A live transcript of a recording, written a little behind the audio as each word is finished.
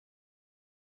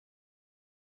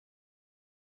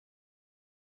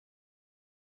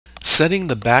Setting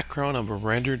the background of a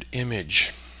rendered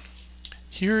image.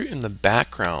 Here in the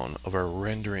background of our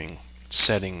rendering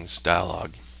settings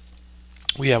dialog,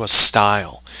 we have a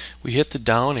style. We hit the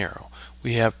down arrow.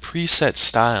 We have preset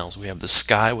styles. We have the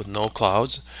sky with no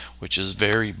clouds, which is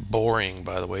very boring,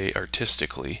 by the way,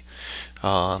 artistically.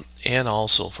 And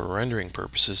also for rendering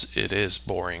purposes, it is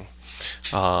boring.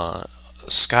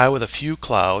 Sky with a few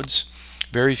clouds,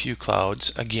 very few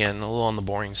clouds, again, a little on the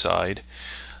boring side.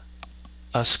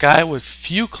 A sky with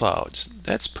few clouds,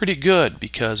 that's pretty good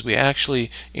because we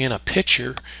actually, in a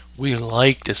picture, we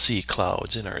like to see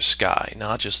clouds in our sky,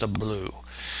 not just a blue.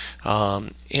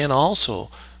 And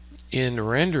also, in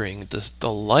rendering,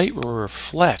 the light will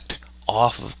reflect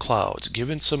off of clouds,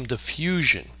 giving some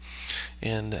diffusion,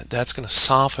 and that's going to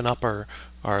soften up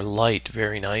our light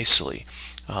very nicely.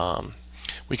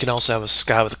 We can also have a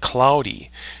sky with cloudy.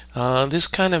 This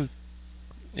kind of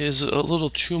is a little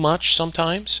too much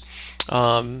sometimes,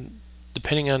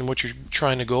 depending on what you're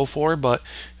trying to go for, but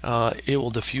it will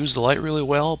diffuse the light really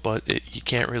well, but you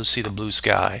can't really see the blue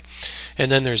sky.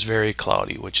 And then there's very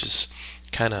cloudy, which is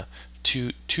kind of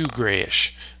too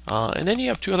grayish. And then you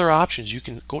have two other options. You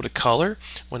can go to color.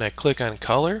 When I click on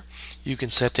color, you can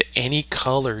set to any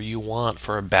color you want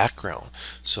for a background.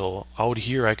 So out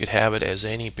here I could have it as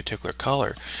any particular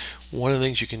color. One of the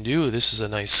things you can do, this is a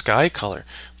nice sky color,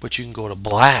 but you can go to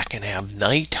black and have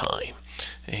nighttime,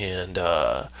 and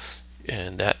that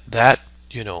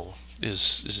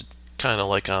is kind of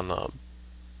like on the,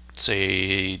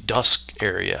 say, dusk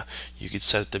area. You could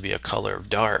set it to be a color of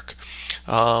dark.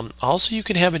 Also, you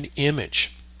can have an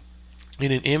image.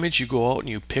 In an image, you go out and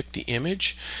you pick the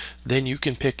image. Then you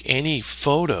can pick any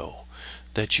photo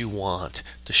that you want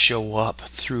to show up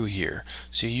through here.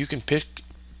 So you can pick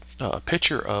a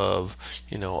picture of,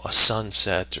 a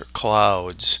sunset or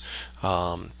clouds,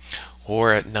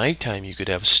 or at nighttime you could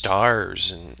have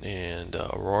stars and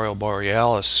Aurora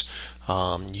Borealis.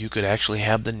 You could actually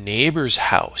have the neighbor's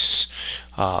house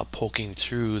poking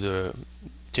through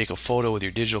take a photo with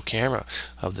your digital camera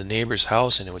of the neighbor's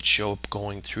house, and it would show up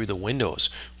going through the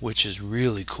windows, which is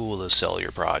really cool to sell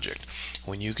your project.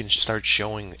 When you can start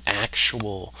showing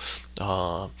actual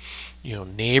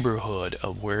neighborhood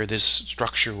of where this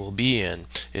structure will be in,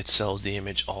 it sells the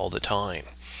image all the time.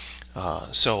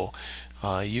 So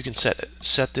you can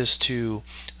set this to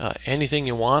anything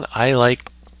you want. I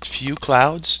like few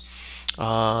clouds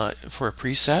for a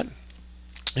preset.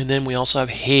 And then we also have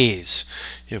haze.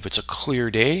 If it's a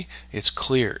clear day, it's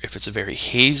clear. If it's a very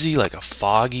hazy, like a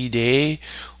foggy day,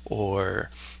 or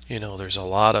there's a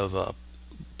lot of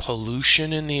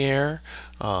pollution in the air,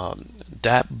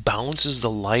 that bounces the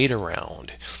light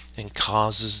around and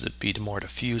causes it to be more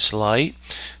diffuse light.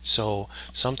 So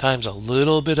sometimes a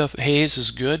little bit of haze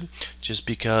is good just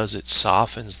because it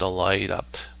softens the light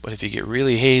up. But if you get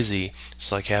really hazy,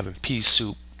 it's like having pea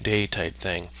soup day type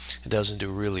thing. It doesn't do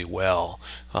really well.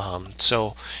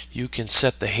 So you can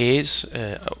set the haze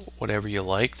whatever you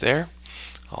like there.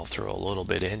 I'll throw a little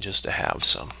bit in just to have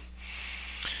some.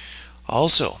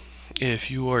 Also,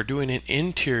 if you are doing an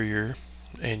interior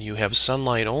and you have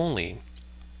sunlight only,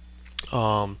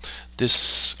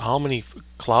 this, how many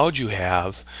clouds you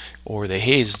have or the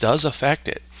haze does affect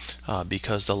it,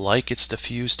 because the light gets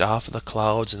diffused off of the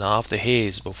clouds and off the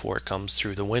haze before it comes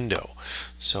through the window.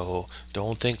 So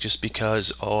don't think just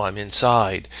because, oh, I'm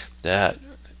inside, that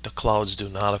the clouds do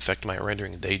not affect my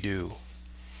rendering. They do.